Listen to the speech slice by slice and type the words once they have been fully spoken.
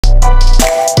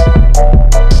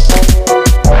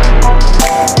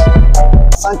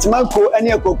Santimanko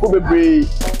any Koko Bebre,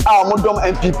 our Modom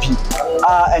MPP,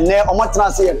 and then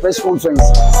Omatana say a press conference.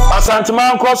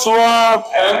 Santimanko swap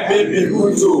MPP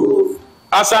Kutu.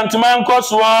 Santimanko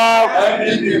swap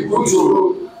MPP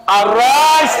Kutu.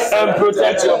 Arise and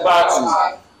protect your party.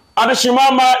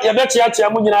 Adeshimama yabeti ati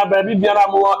amugina baby biara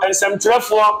mo ensem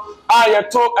trefo a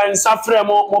yeto ensafre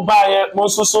mo baye mo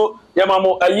soso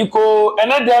yamamo ayiko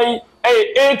enedai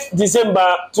 8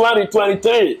 December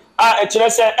 2023 a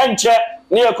echirese enche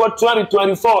ni yeko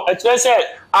 2024 echirese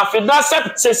afida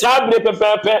se sabre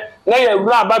pepepe na ye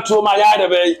wura abatu ma ya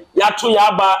debe yato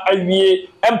ya ba awie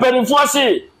empanifo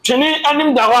se twini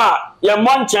anim da ho a ye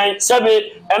monchen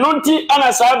sebe enunti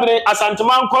ana sabre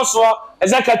Asantemanko so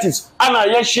executives ana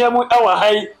yeshiemu ewa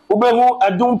hai ubehu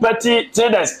adum petty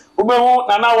traders ubehu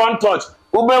nana one touch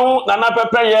ubehu nana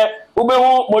pepeye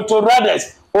ubehu motor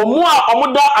riders omu a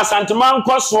omuda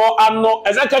Asantemanko so ano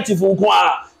executive nko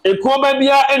a ekoba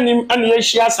bia enim ana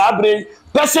yeshia sabre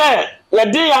pese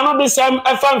yedi ya no desem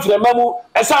Afranfranto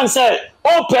esanse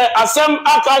ope asem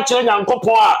aka kire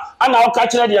nyankopon a ana aka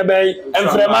kire de bai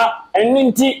emfrema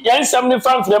eninti yensem ne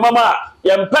Afranfranto ma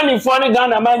yempanifo ne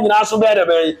Ghana man nyina so be de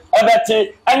bai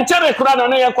ebete entere kura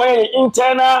no ye koye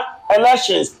internal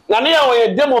elections na ne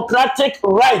ye democratic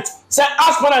right say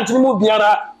aspirant ni mu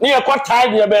biara ne ye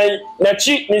kwatai de bai na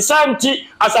chi ni santi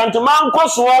Asantemanko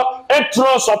so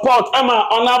etro support ema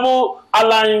honorable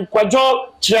Alan Kwadwo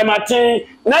Kyerematen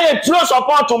na ye true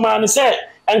support man say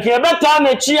enke beta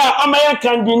na chi a amaye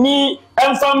kandini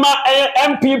emfama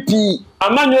MPP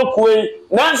amanyokwe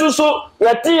nanso so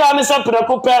yati ya ne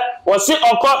seprekope wose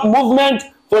okọ movement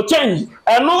for change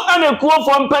eno anekuo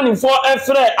for mpanifo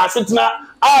efre asetena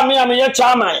a me am ye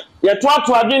chairman ye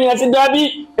toato adwene ye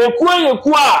dabi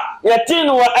ekuo a yati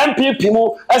no MPP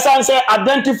mu esanse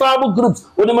identifiable groups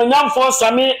odemanyamfo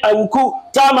sami awuku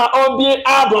tama obie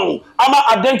abon ama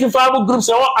identifiable groups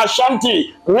e wo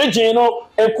Ashanti region no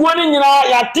ekuo ni nyina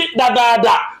yati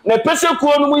dadada na pese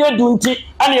kuo no mu ye dunti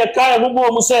ane ye kai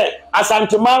bobo mu se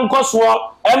Asantemanko so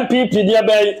MPP dia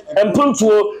bai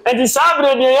empuntuo enti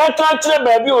sabre de ye ka kire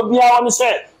baabi obi a won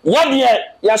se yede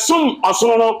ya sum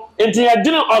osono no enti ya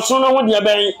dine osono ho dia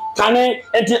bai kane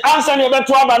enti ansa ne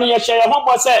beto aba ne ye hye ye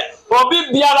hobo se obi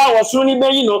biara wosono ni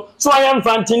beyi no so ye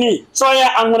mfantini so ye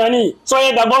anwurani so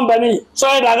ye dabombani so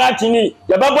ye dagatini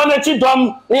ye babo na chi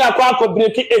dom ne yakwa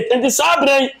akobireki enti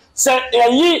sabre se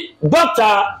yi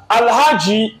Dr.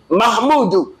 Alhaji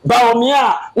Mahmudu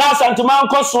Bawumia na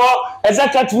Asantemanko so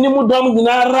executive ni mudom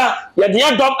ginara ye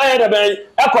de dom bai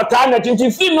ekota na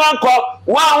tinti fi no akọ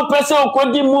wa upese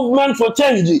okodi movement for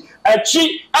change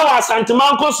achi awa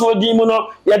Asantemanko so di mu no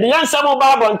ye de yansamo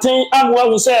ba bonten amwa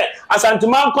hu se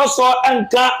Asantemanko so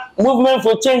anka movement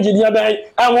for change di bai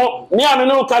awo mi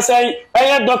amene ka sai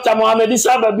Dr. Mohammed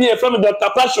Isa Babi from Dr.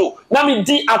 Pasho na mi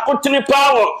di akotini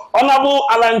power honorable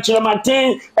Alan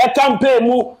Kyerematen campaign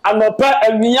mu anopa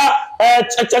awia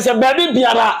chese baby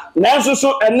biara nanso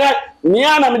so ene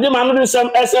nia na mede manu de sem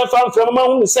Afranfranto ma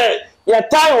hu se ya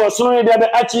tai wo so ne de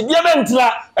achi de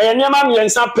bentira nyema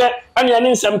miensa pe ane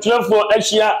ne nsem trefo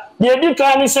ahia de di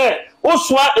kan ni se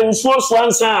osua ensuo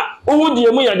soansa owu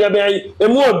die mu ya de bai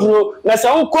emu oduro na se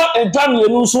ukọ edwame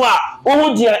enu so a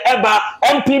owu die eba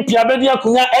MPP abedi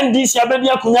akunya NDC abedi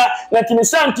akunya na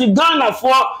timisanti Ghana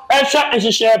fo ehwe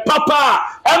ehihye papa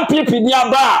MPP di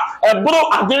aba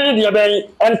ebro adere de bai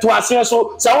ento ase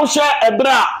so se wo hwe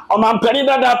ebra omampani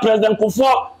dada president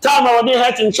Kufo tama wodi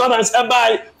health insurance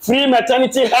ebai free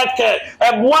maternity health care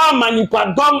ebwa manipa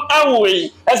dom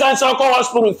ewe esansa ko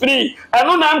hospital free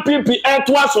eno na MPP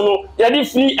eto aso no yadi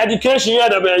free education ya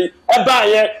dabai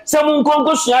ebaye se mun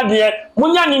konko suade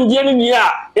munya ndie ni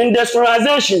a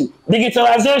industrialization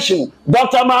digitalization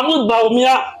Dr. Mahmoud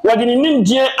Bawumia wadi ni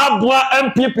ndie abua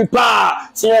MPP pa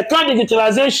se ka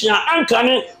digitalization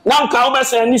ankane na nka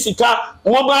obese ni sika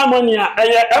mobile money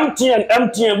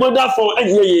MTN Vodafone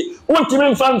ayeye wontimi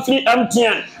mfam free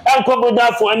MTN enko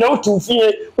Vodafone na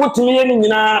utufie wotimi ye ni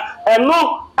nyina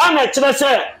eno ana kire se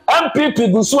MPP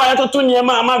gusu ayatoto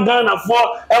niema ama Ghana for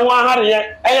enwa hare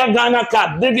Ghana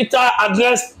card digital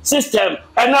address system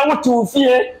ena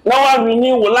wotufie na wa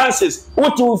renew license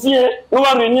wotufie na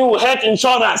wa renew health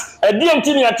insurance DMT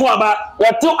ni yato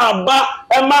aba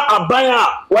ema abanya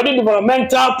wadi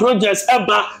developmental projects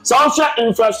eba social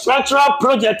infrastructural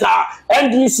project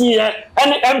NDC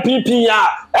and MPP ya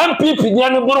MPP ni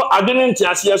anuburo adinenti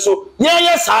asiye so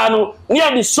ye saa no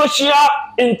near the social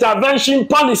intervention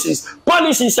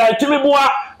policies are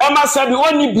timibua ema sabi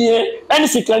oni bie eni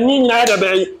sikani nyina da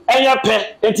bai enya pe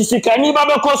enti sikani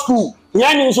babeko school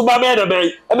yani nso ba be de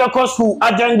be ebe school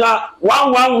agenda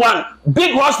 111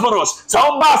 big hospitals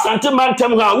so ba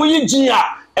sentimentum ha we gi a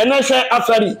ene hwe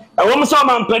afari ewom so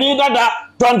mampani dada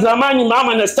Tondramani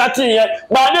mama na starting here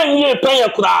ba na nyi pay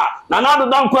kura na na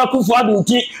do dan kwa kufu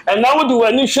adunti na wodi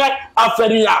wani hwe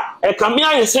afari a e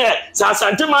kamia ye se sa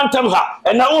sentimentum ha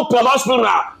na wo pe hospital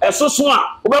esoso a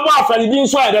wo be ba afari bi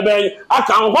nso a de ben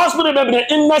aka hospital de be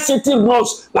inner city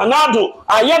roads na nado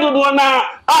ayedodo na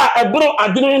a ebro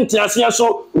adini ntiase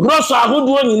so grosso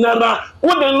ahodo nyinara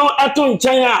wo de no eto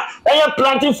nchen a eye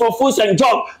planting for food and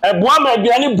job e boa ma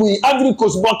aduane bui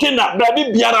agriculture bokina bra bi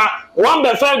biara one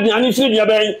be fa aduane free dia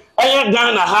ben eye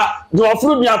Ghana ha do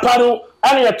ofru bia pano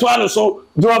ane ye toa no so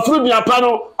do ofru bia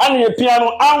pano ane ye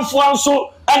piano amfo anso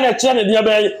ane che ne dia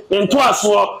ben nto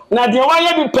aso na de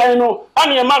waye bi pen no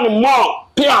ane ye ma no more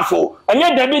piafo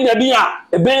anye dabi a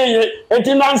ebeye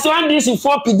enti nansan disi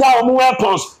for pida o mu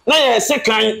weapons na ye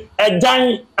sekan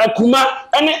edan akuma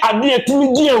ane ade atimi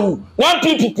diewu na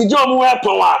pipipija o mu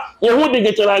weapon wa ye hu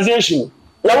digitalization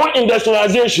ye hu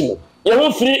industrialization ye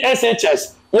hu free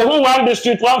SHS ye hu one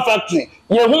district one factory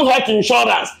ye hu health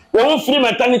insurance ye hu free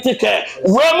maternity care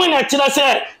we mu na kira se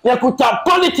ye kuta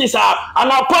politics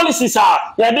and policies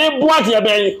ye de boat ye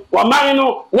ben wa man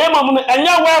no na mamu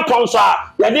enye weapons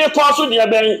ye de cause de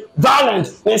ben violent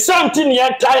ne something ye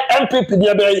tie MPP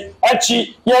de ben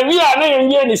achi ye wi a na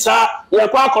ye ni sa ye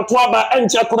kwa akoto aba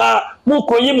enche kura mu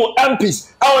koyi mu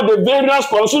MPs our the various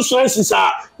constituencies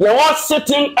ye was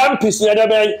sitting MPs ye de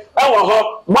ben e wo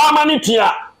ho mama ni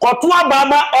tia Kotwa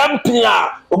baba MP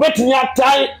a obetini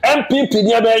atai MPP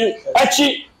dia ben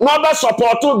achi no be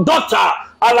support doctor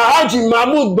Alhaji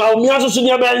Mahmoud Baumia so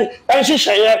dia ben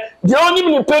enhihye de oni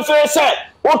mi pefe se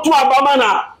otu abama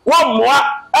na wo moa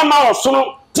e ma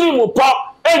osono team po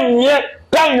enye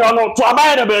penyo no to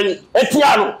abaye de ben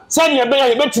etia no se ne be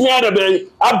ya betini ya ben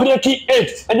abreki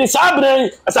 8 e de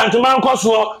sabre asanteman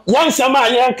koso yansam a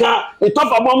yenka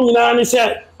itofa bom nyina ni se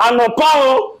anopa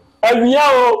o awia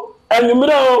o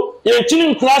enumero ye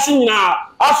chini klasi nyina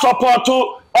a support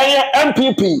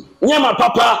MPP nyema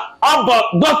papa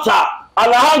abo doctor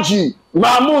Alhaji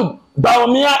Mahmoud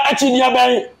Baumia achidia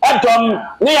ben edom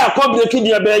ne yakobreki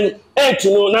dia ben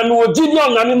 8 no na no gidio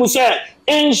na ni mu se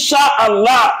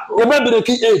inshallah ye be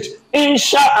breki 8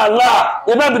 inshallah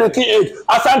ye be breki 8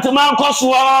 asanteman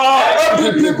koso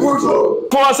MPP puto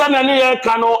to sana ne ye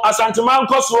kano asanteman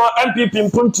koso MPP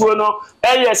mpuntuo no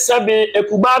eye sebe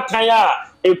ekuba kan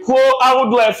a eko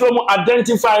ahodo from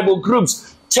identifiable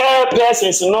groups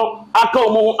chairpersons no aka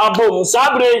omo abom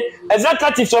sabre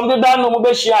executive from the dan no mo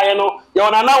be hia ye no ye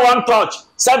ona na one touch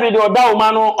sabe de oda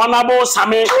oma no onabo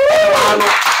same ano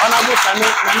onabo same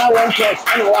na one touch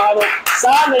ene wa no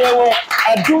sa na ye wo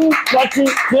adum party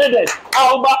traders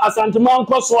aoba asanteman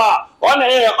koso a ona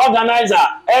ye organizer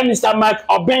Mr. Mark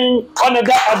Obin ona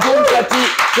da adum party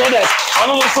traders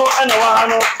ono so ene wa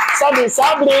no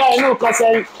sabre ya no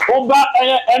kasen oba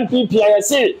MPP ya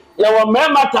se ya wo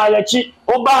mema ta ya chi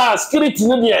oba spirit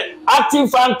ni de active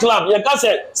fan club ya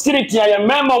kase spirit ya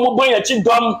mema mo boy ya chi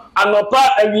dom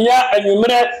anopa awia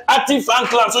anwumre active fan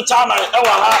club so chairman e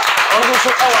wa ha ono so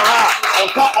e wa ha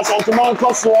oka asanteman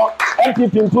koso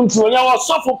MPP mpuntu ya wo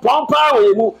sofo pampa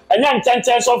we mu enya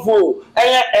nchenchen sofo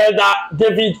elder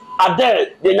David Adel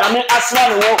de nyame asra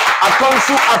no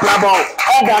akonsu aplabo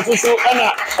elder so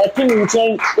ena etimi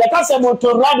nchen ya kase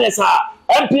motor riders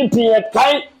MPP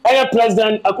kai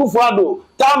president Akufo-Addo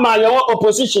tama ye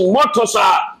opposition motosa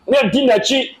ne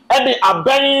dinachi de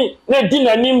aban ne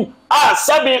dinanim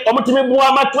sabe omutimi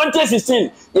buwa ma 2016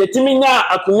 yetimi nya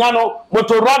akunya no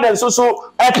motor riders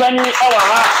so epani ewa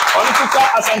ha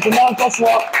onituka asanteman koso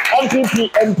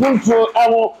MPP mpuntuo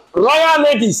ewo royal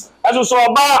ladies so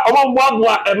ba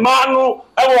omomboaboa emanu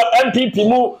ewo MPP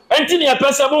mu entini ye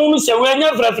pese mu se we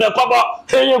nya frefre kobo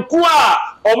heyeku a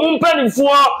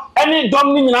omumpanifuo eni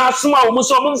dom ni nyina asoma omu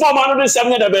so omumfo ma no de sem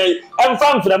ne de be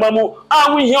emfa mfrema mu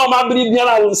a wi hi o ma biri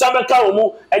biara wo nsabeka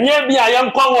omu enye bi a ye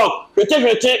nkwa work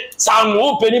hwete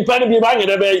samu peni bi ba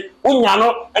nyede be unya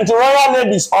no enti royal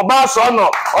ladies oba so no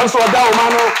onso oda o ma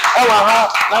no ewa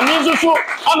ha na nizusu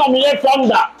ama me ye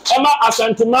fanda ema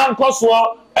asanteman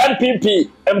koso MPP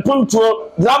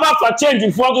mpuntuo drama for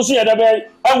change for so ye de be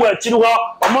ewa akiri ho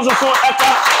omo so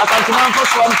eka asanteman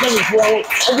koso mpanifuo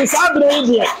enti sabre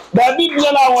idie ba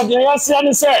bibia na wo de yase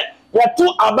ne se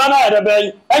yatu abana ye de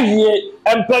be awie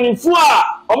mpanifuo a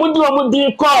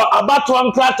omudi ko abato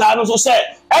nkrata no so se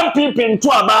MPP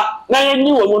nto aba na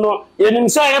yɛni wɔ mu no yɛnim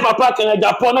sɛ yɛ papa kana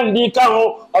Japan na ndi ka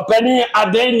ho ɔpani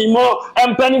adan ni mo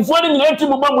mpanimfoɔ no nyinaa ti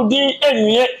bobɔ mu din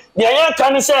enwie deɛ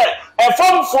yɛka ne sɛ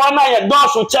ɛfɔmfoɔ na yɛ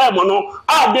dɔɔso kyɛɛ mo no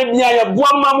a de bia yɛ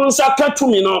boa ma mo nsa ka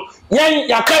tumi no yɛn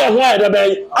yɛaka yɛ ho a yɛde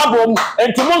bɛyi abom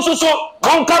enti mo nso so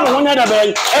monka mo ho nyɛ de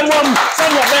bɛyi ɛmom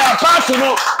sɛdeɛ bɛyɛ paati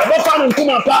no ɛbɛfa no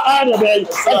ntoma pa a de bɛyi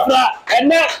ɛfra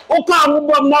ɛnɛ woka mo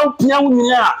bɔm na wopia wo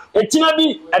nyini a ɛkyina bi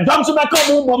ɛdɔm so bɛka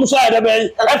mo bɔm so a yɛde bɛyi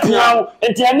ɛpia wo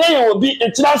enti ɛnɛ yɛ obi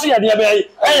ɛkyina so yɛde bɛyi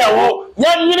ɛyɛ wo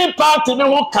yɛnyere paati ne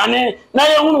ho kane na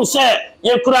yɛhunu sɛ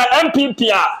yɛkura MPP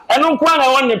a ɛno nko na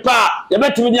ɛwɔ nipa a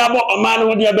yɛbɛtumi de abɔ ɔman no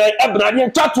ho deɛ bɛyɛ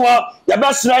ɛbrade twatoɔ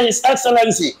yɛbɛsrɛ His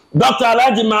Excellency Dr.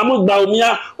 Alhaji Mahmoud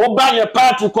Bawumia woba yɛ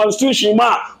party constitution mu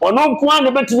a ɔno nko na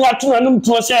bɛtumi ato n'anom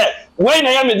tuo sɛ wei na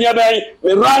yɛ me deɛ bɛyɛ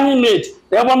me running mate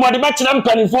na ɛbɔ mmɔde bɛkyerɛ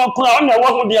mpanimfoɔ koro a ɔna ɛwɔ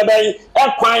ho deɛ bɛyɛ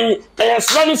ɛkwan ka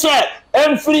yɛsrɛ ne sɛ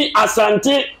ɛmfiri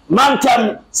Asante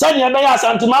mantam sɛdeɛ ɛbɛyɛ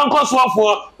Asante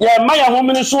mankɔsoɔfoɔ yɛma yɛ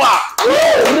homene so a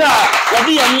wura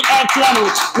yɛde yɛni ɛtia no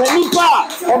na nipa a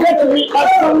ɔbɛtumi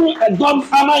afuni ɛdɔm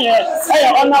ama yɛ ɛyɛ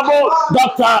Honorable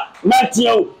Dr.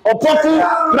 Matthew Opoku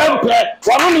Prempeh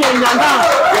wɔn ne nyana a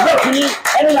yɛbɛtumi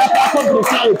ɛne yɛ akɔ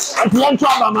brosai ɛti yɛnto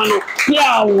abama no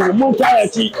piawo mu nka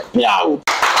yɛkyi piawo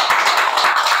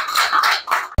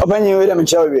Open with them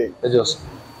Cherry. You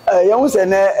say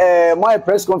my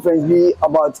press conference be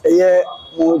about a year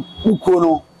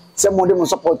Mukono. Some of them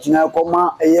support now come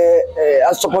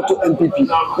a support to MPP.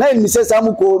 Now me say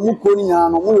Samuko Mukoni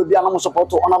and we will be a support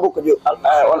to Honorable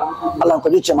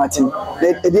Kyerematen. The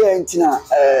idea antina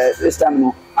this time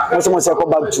no. Someone say go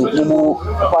back to Mumu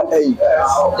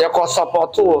you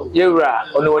support to Yura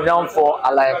on the one for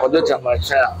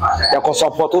Kyerematen. You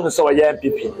support to so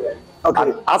MPP.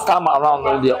 Okay. After I'm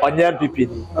around the on MPP.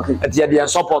 Okay. And the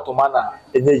support to mana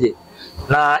in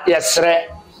na yesre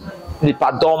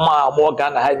nipa doma mo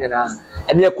Ghana ha nyina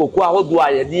ene kokoa hodo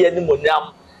a ye de ani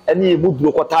monyam ene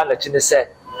ebuduro kota na chi ne se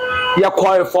ye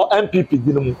call for MPP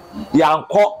dinimu ye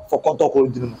anko for kontokoro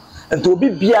dinimu ento obi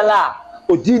biala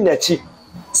odi na chi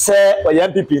se o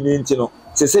MPP ni nti no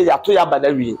se ya to ya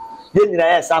banawie ye nyina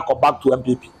ye sa back to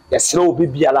MPP yesre obi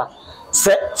biala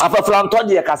se Afranfranto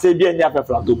de ye kase bi ani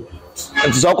Afranfranto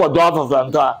enti so ko do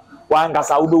Afranfranto a wan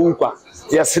kasa wo be wukwa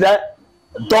yesre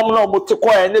dom na omote ko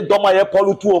e ne dom aye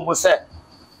polutu omo se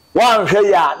wan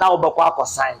hwe ya na obekwa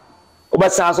akosan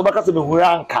obesan so beka se be huru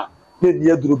anka na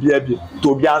ni aduro bia bi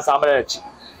to bia ansa marachi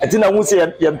enti na hu se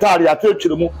ye ntare ya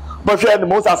twetwere mu bo hwe ne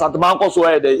mo sa Asantuma nko so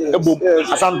e de ebom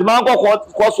Asantuma nko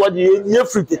ko so de ye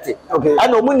free tete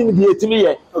ana omo nim de etimi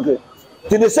ye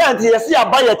to the center yes ya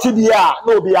buy a TDA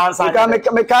no be answer me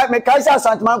kai say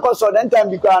Asantuma nko so den time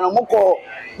bi kwa no mo ko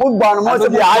mo gba no mo se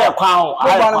be aye kwan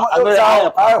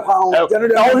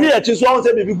now here it is one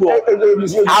say be go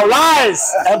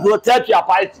arise and protect your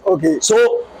party so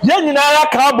ye nyina ya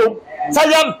ka bom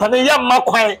say yam pane yam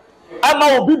makwan ama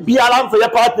obi biara mfa ye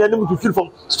party anim to feel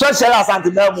from special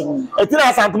Asantuma mu etina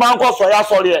Asantuma nko so ya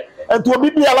sori e ento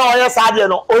obi biara o ye sade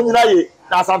no onyina ye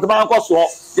na Asantuma nko so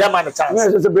ya man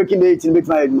chance me say breaking the 18 bit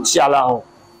my head inshallah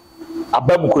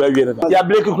abam kura wie da ya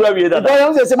break kura wie da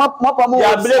you say mapa mo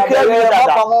ya break kura wie da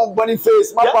mapa mo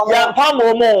Boniface mapa mo ya pam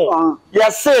mo ya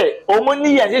say omo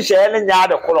ni ya hye ne nya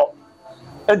de koro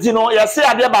enti no ya say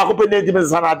ade ba ko pe na di me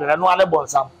sana de no ale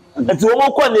bonsam enti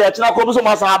omo ko ne ya kina ko so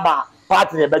ma sa ba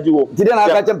party ne beji wo ti de na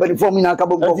aka champion form ni aka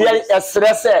bombo enti ya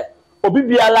stress obi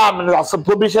bia la am na so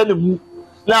provision mu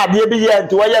na ade bi ye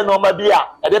enti wo ye no ma bia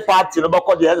e de party no be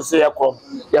ko de ya say ya krom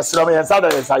ya sra me ya sa da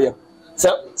ya sa ye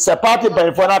se party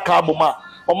banfo na ka boma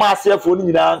o ma asefo ni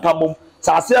nyina nka mom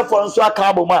sa asefo nso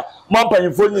aka boma mo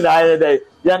banfo ni nyina ye dey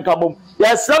ye nka mom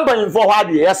ye sram banfo ho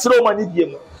ade ye sra o ma ni die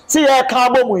mu se ye ka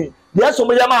bomu ye so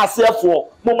mo ye ma asefo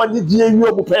mo ma ni die wi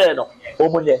obu pe no o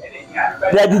mo nye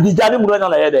ye di jani mu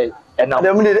na ye dey na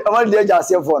dem ni o ma di ja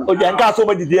asefo no o je nka so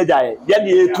mo di die ja ye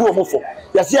ye etu o mo fo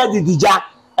ye se ye di ja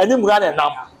ani mu na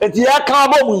nam enti ye ka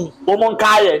bomu o mo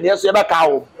nka ye ne so ye be ka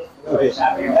o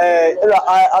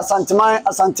Asantuma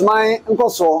nko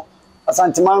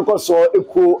so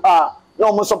eko a na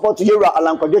omo support Yewura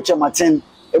Kyerematen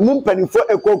emu mpanimfo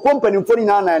ekoko mpanimfo ni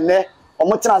na ne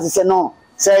omo tena asese no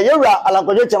se Yewura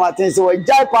Kyerematen se we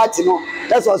jai party no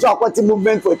that's also akwati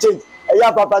movement for change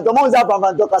eya papa to mo za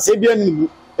papa to ka se bia ni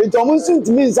enti omo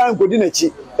ntimi nsan kodi na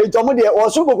chi enti omo de o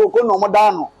so kokoko no omo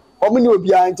da no omo ni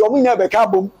obia enti omo nya be ka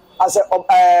bom as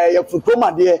ya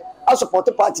futoma de a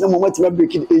support party no moment me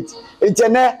break it 8 enti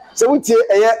se wutie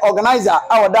organizer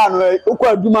a wada no okwa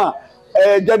aduma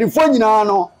jadifo nyina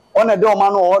no ona de oma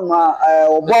no ho na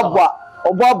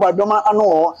obobwa doma ano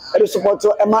ho e support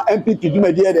ema MPP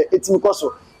duma de etimi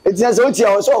koso enti se wutie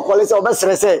o so okole se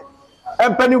obesere se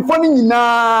empanifo ni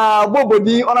nyina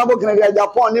bobodi onabo Canada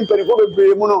Japan ni mpanifo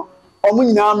bebre mu no omu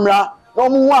nyina mra no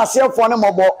mu hu asefo ne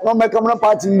mobo no meka mu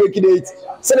party make date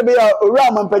se de be ya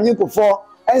owura mampanyin kofo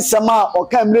ensema o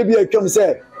kan mre bi atwam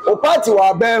se o party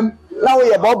wa bam na wo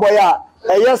ye boboy a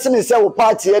yes ne se wo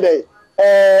party e dey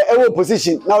ewo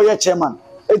position na wo ye chairman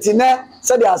eti ne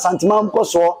se de asantima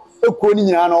mkoso ekuo ni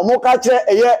nyina no mo ka kire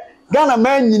eye Ghana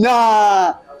man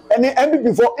nyina any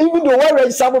MPP for even though we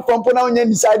register from na onye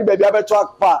decide baby abeto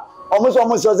akpa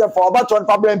almost say for about 1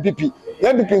 public MPP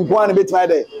nko an bit my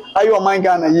day ayo man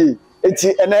Ghana ye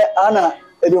eti ene ana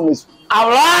edomus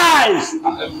arise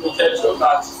and protect your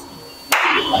party.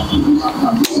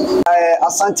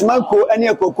 Asantimanko ene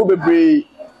ekoko bebre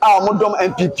a omodom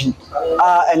MPP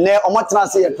ene omotena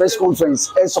say press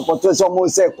conference e support say omo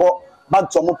say ko back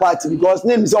to omo party because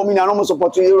name say omo na no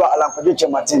support Euro Alankwajo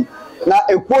Kyerematen na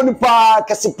ekuo ni pa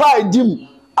kesipa edim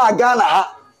a Ghana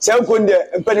ha say ko nde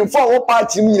mpanimfo wo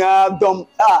party nyina dom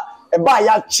eba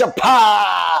ya chepa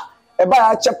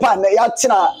na ya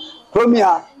tena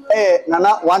premier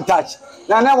nana one touch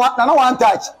nana one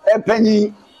touch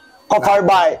panyi kofar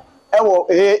by ewo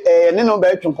ne no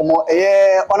be twonkomo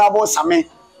honorable Same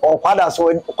o kwada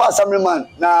so kwa assemblyman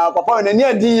na papa na ni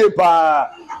adi ye pa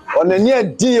onani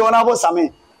adi honorable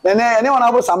Same ne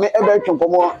honorable Same be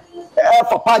twonkomo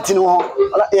for party no ho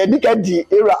e dika di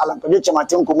Euro Alankwajo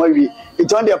Kyerematen komo wi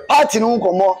it on the party no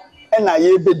komo na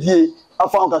ye bedie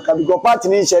afa nkaka because party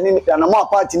ni hye ni na mo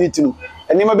party ni tunu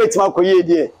eni ma betima koye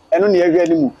die eno ne ehwe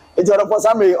ni mu it on for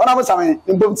Same honorable Same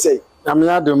mbom say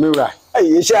amia do miura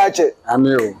ye hye ache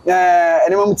amio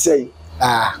eni mom say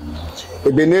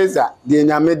Ebeneza de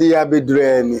nyamede ya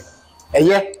bedura ni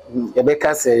eye ye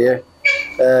beka seye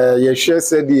ye hwe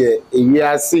se de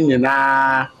ewiase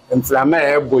nyina mflama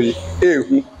eboyi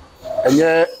ehu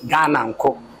enye Ghana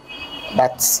nko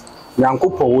but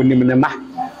nyankopo wonim ne ma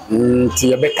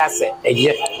ti ye beka se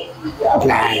eye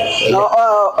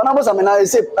honorable Same na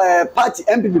say party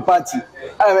MPP party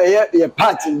ye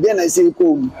party then I say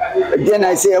ko then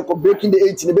I say ko breaking the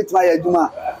 8 ne betima ya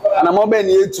aduma ana mo be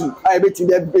ne etu I betim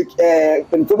dey break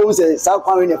pentobo say sa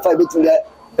kwan ne 5 betim dey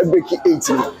break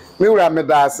 8 mi wura me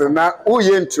das na wo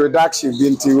ye introduction bi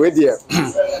nti we dey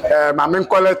ma men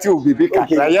quality obibi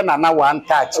kakra ye na one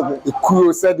touch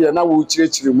ekuo said ye na wo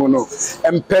chirechiri mu no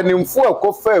empanimfo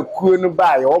akofa ekuo no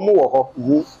ba ye omo wo ho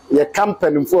ye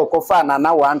kampanimfo akofa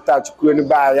na one touch ekuo no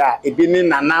ba ya ebi ni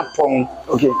nana pon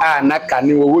na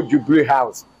kani wo Jubilee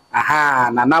house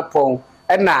nana pon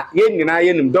na ye nyina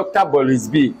ye nim Dr.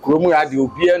 Bolis B kromu ya de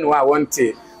obi enu a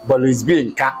wonte Bolis B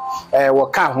nka wo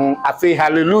ka ho afi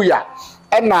hallelujah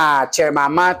na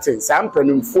Kyerematen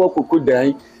sampanimfo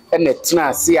kokodan na tena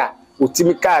ase a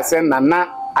otimi ka se nana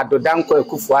adodanko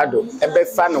akufuado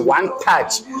ebefa no one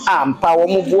touch ampa wo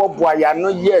moboa ya no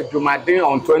ye adwumaden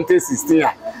on 2016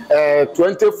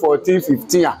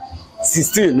 2014-15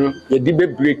 16 no ye di be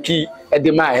breaki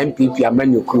edema MPP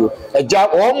amanyokuro eja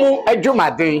omu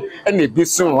adwumaden na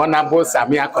ebisun honorable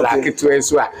Same akola keto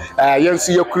eso a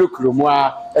yensu ye kurokuro mu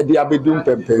a edi abedum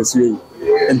pempensu yi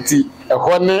enti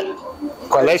ehɔ ne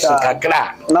collection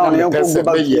kakra na yanko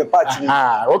ba party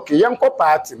okay yanko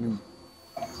party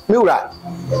miura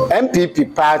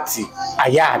MPP party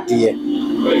ayade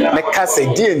me ka se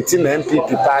di na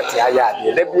MPP party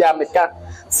ayade da bia me ka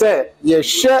se ye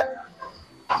hwe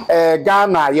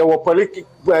Ghana ye wo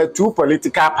two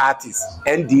political parties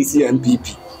NDC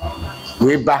MPP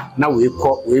we ba na we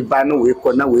ko we ba na we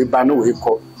ko na we ba na we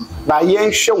ko ba ye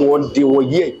hwe won de wo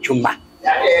ye adwuma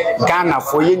Ghana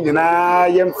for ye nyina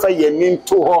ye mfa ye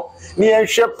ninto ho ni ye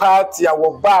hwe party a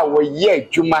wo ba wo ye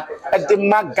adwuma de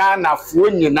ma Ghana fo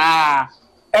nyina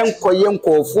enkoye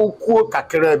nkofo kuo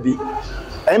kakra bi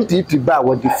MPP ba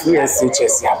wo de free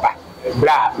SHS aba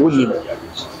bra woyi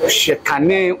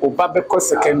hwekane obabeko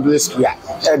secondary school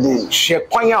edi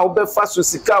hwekwan a obefa so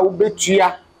sika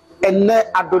obetua ene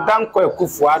adodanko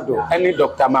akufuado ene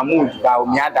Dr. Mahmoud ba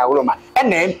omiada woroma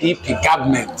ene MPP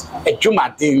government adwuma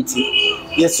denti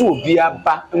yeso obi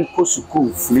aba nko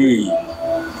school free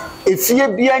efie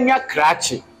bia nya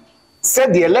krache se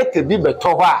de letter bi beto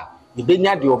ho a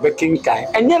ibenya de obekenkan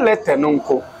enye letter no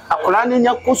nko akora ne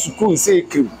nya ko school se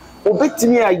ekrim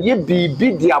obetimi aye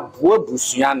bibi de aboa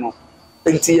busua no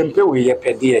enti yempe we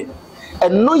yepede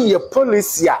eno ye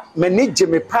policy a manage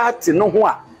me party no ho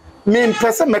a me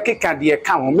mpese mekeka de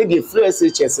ka ho me de free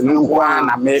SHS no ho a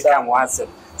na me ka ho asem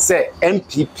se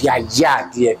MPP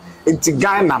ajade enti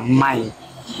Ghana man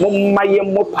mo maye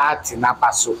mo party na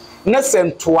paso na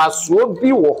sento aso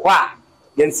bi wo ho a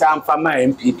yensa amfa ma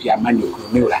MPP amanyokuru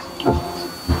miura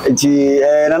enti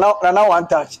na one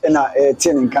touch na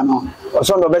tin nka no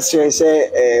so no be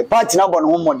say party na bo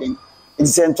no modern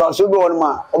it's central so be one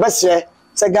ma obesre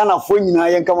se Ghana fo nyina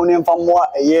yen kam ne mfa mo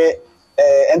eye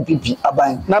MPP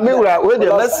aban na me wura we de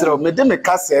mesro me de me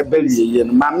kasa ebeli ye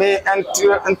no ma me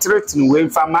entretin we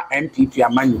mfa ma MPP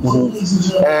amanyi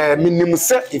minim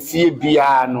se efie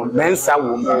bia no mensa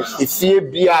wo efie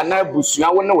bia na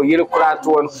busua wo na wo yere kura to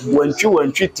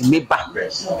wantwi timi ba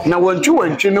na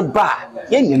wantwi no ba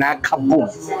ye nyina ka bom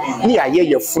ni aye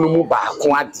ye funu mu ba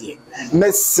ko ade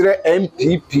mesre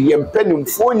MPP ye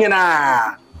mpanimfo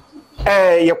nyina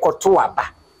ye koto aba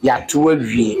ya to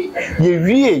awie ye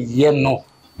wie ye no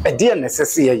e de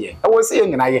necessary ye e wo se ye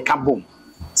nyina ye ka bom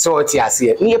so ti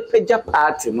ase ye pagya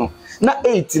party no na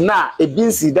 8 na e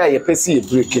binsi da ye pesi ye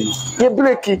break no ye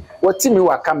break watimi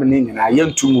wa kam ne nyina ye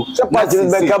ntumu se party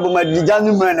be ka bom adija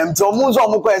nu mra na mti omu so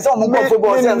omu ko se omu ko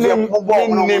football se mo bo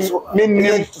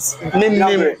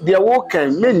minnim de wo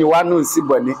kan menyi wa no nsi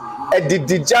bone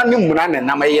edidija ne muna ne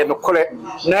nam ye no kore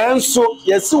nanso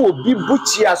yesi obi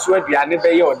buchi aso aduane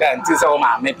be ye oda nti se o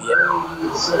ma me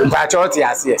de nta choti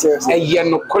ase ye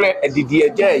no kore edidi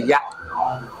eje ya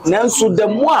nanso de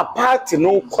mo a party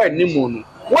no kwa nimu no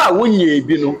wa wonye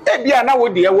bi no ebia na wo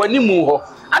de wani mu ho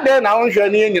ade na wonhwe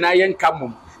ne nyina ye nka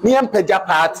mum ne mpagya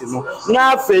party no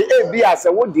na afi ebia se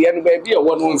wo de no ba bia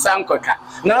wo no nsa nkoka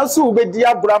nanso wo be di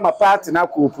abrama party na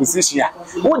ko opposition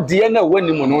wo de na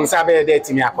wani mu no nsa be de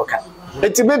timi akoka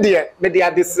etibe de me de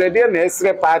adesrede na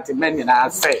esre party men nyina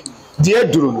afi de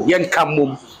duru no ye nka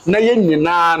mum na ye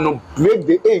nyina no break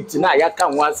the 8 na ya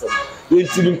kan wasem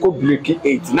yentiri nko break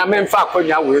 8 na memfa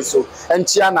akonya we so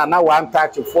enchia na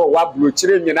 134 wa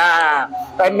brochire nyina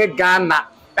ene Ghana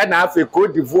na Africa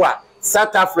Cote d'Ivoire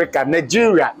South Africa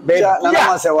Nigeria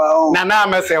na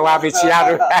masewa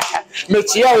bichiaro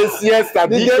mechia we siesta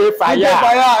DK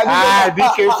fire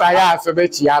DK fire so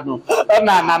bechiano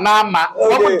na ma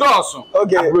obodoso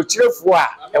brochire fu a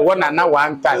e wona na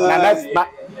 1 time na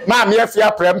Mama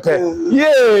yefia prempe.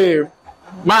 Yeah.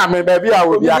 Mama baby I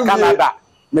will be a Canada.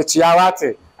 Mechia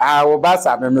wate. Wo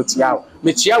basa me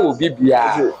mechia wo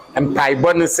bibia. Empai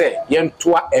bonu se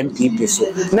yentoa MPP so.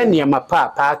 Na niema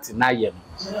party na yem.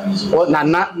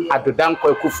 Na adodan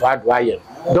kwa kufu ado ayem.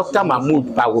 Dr.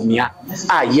 Mahmoud Bawumia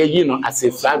ye yi no as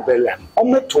a flag bearer.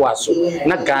 Ometo so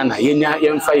na Ghana yenya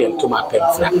yemfa yentoma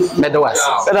pemfra.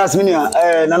 Medawase. That's mean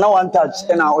na one touch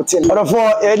na hotel. But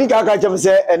for edi ka chem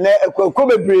say ene ekoko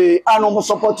bebre anu mo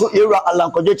support Yewura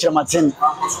Alankodwo Kyerematen.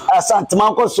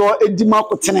 Asantman ko so edima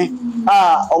ko tene.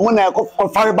 Omo na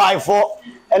ekofare by for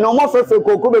ene omo fefe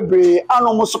ekoko bebre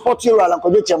anu mo support Yewura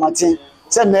Alankodwo Kyerematen.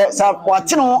 Say ne sa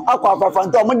kwate no akwa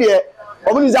Afranfranto omo de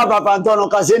Obuni za Afranfranto no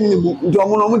ka se ni mu nti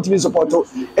omo no mutimi support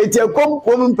eti ekom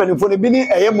mpanifo ne bi ni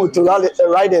eye motor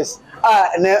riders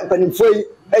ne mpanifo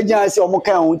agya se omo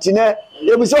kan ho nti ne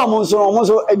ebi se omo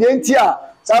so edi enti a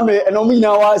sa me eno mu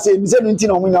nyina wa se ebi se nti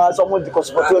na omo nyina wa so omo di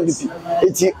support MPP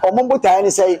eti omo botai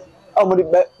ni say omo di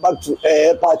back to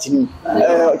party ni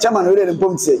chairman we dey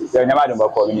pom say ya nyama de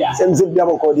bako ni ya sem se bia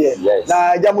bako de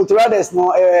na ja motor riders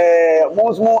no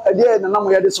mo edi na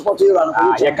mo ya de support Yewura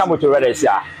no ya ka motor riders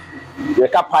ya ye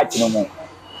ka party no mo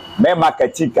me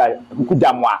marketika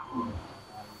kukudamwa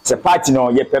se party no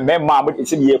ye pe me ma mo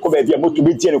se ye ko ba bia moto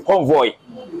be tie no convoy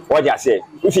what say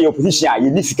if you opposition ye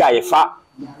ni sika ye fa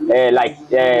like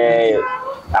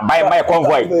my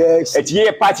convoy et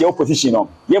ye party opposition no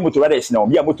ye moto riders no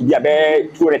bia moto bia be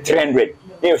 200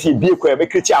 ye see bia ko be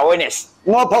create awareness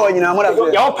no power nyina mo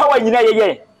da ya power nyina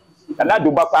ye na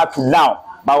do back up to now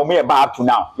ba o me ba up to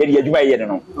now ye de adwuma ye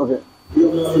no okay.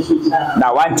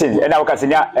 Now one thing, and I can say,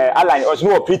 align us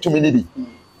no pre to me.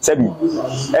 Sabi,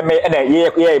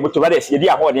 ye motor riders, ye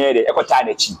dear one here, echo time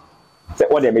chi. Say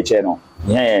what they make channel.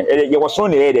 Yeah, you was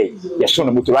on the day, you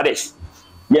soon motor riders.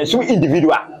 Yes, so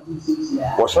individual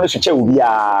was on the chair will be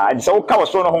and so cover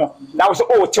so home. That was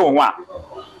all 2-1.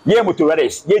 Ye motor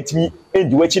riders, yet me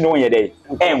and watching on your day.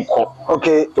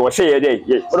 Okay, to say a day,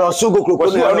 yes. But also go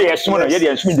close only a sooner, yet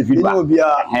and individual be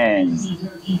a hand.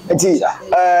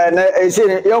 I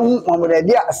say, young woman,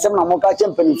 idea, 7 Moka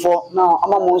champion for now.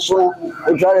 I'm a monsoon,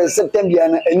 I try September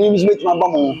and news with my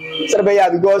bum.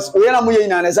 Because we are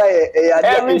moving as I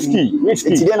risky.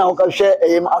 Then I'll share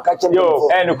a catch you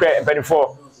and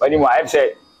 24. But anyway, I've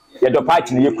said, you're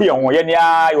party, you're queer on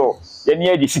ye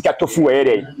near the sika tofu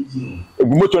ere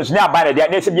motors na ba na dia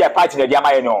na se bia party na dia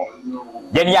ma no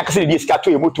ye ne yakase di sika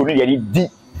to ye motor no ye di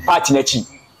party na chi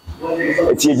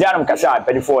eti janam kasa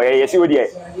 24 ye se odi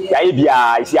ya ye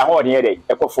bia isi ahode ye de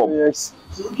ekofom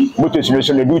motors no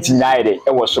so na duty na ye de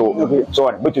e wo so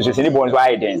so motors se ni bon so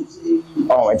aye den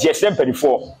oh eti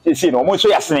 24 se no mo so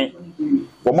yasene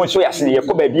wo mo so yase ye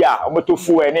ko ba bi a o to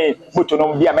fu ene moto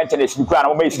no bi a maintenance bi kura na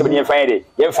mo me sika bi ye fan ye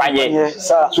ye fan ye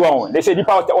so they say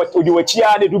dipa o di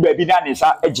wachia ne du ba bi na ne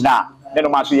sa agina ne no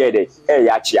ma so ye de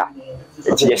ya chia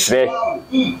eti yesre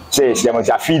say se mo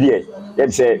ja fidie ye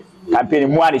say campaign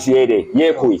mu ani se ye de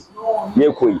ye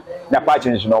koi na party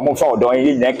nso no mo fa odon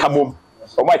ye nyina kamom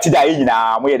o mo ti da ye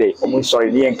nyina mo ye de o mo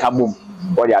sorry ni ye kamom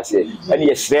what you say and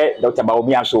yesterday Dr.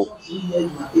 Baomi so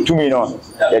to me no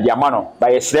the amano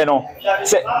by yesterday no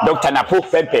say Dr. Napo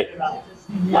Pempe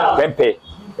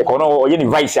e kono ye ni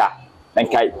vice a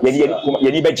nkai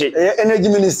ye ni beje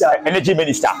energy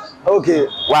minister okay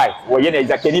why we ye na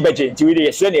exactly ni beje nti we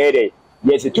yesterday na ye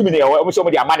yes to me o so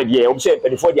mo the amano bi e o say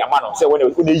before the amano say when o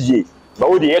na yie but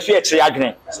we the yeso ye kire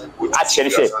adwene a kire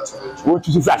say we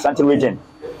to see Asante region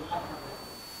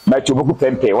but to boku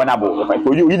Pempe wana bo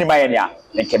ko you ni maye nia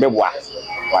nkebeboa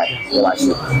why you want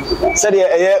said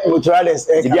mutuales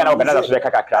dia na organizer so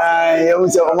kakakra you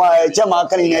say o ma chama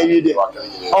kan na wi de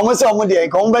o mo say o mo de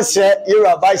ko mo be share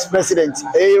era vice president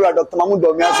era Dr. Mahmoud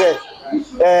Bawumia say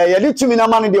ye di tumi na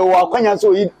man de wo akwanya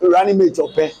so running mate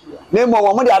ope na mo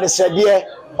mo de adesede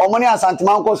o mo ni Asante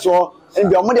man ko so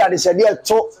nbi o mo de adesede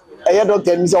to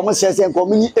Dr. mi say o mo share say ko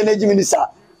mi energy minister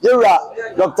era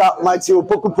Dr. Matthew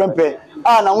Poku Prempe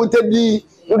na wonte bi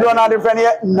do na different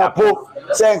napo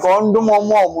say ko ndum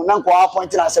mo na ko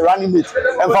appoint na say running mate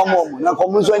emfa mo na ko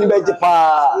mo so ani beje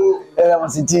pa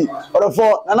city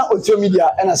orofo na otio media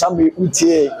na sambe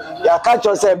utie ya catch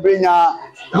us say brenya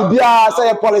bibia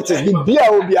say politics bibia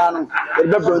obia no e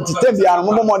be bro tite bia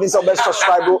no mo dey say be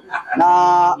subscribe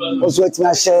na oso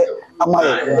etina share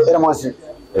amaye e mo say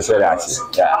Esperança.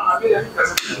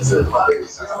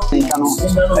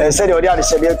 Said the other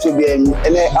said to be an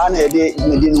ede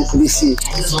medin DC.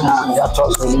 Ya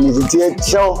talk to me.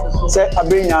 Show say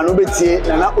Abrina no betie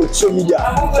na social media.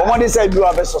 Somebody said you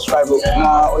have a subscriber.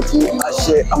 Na oti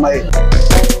share amaye.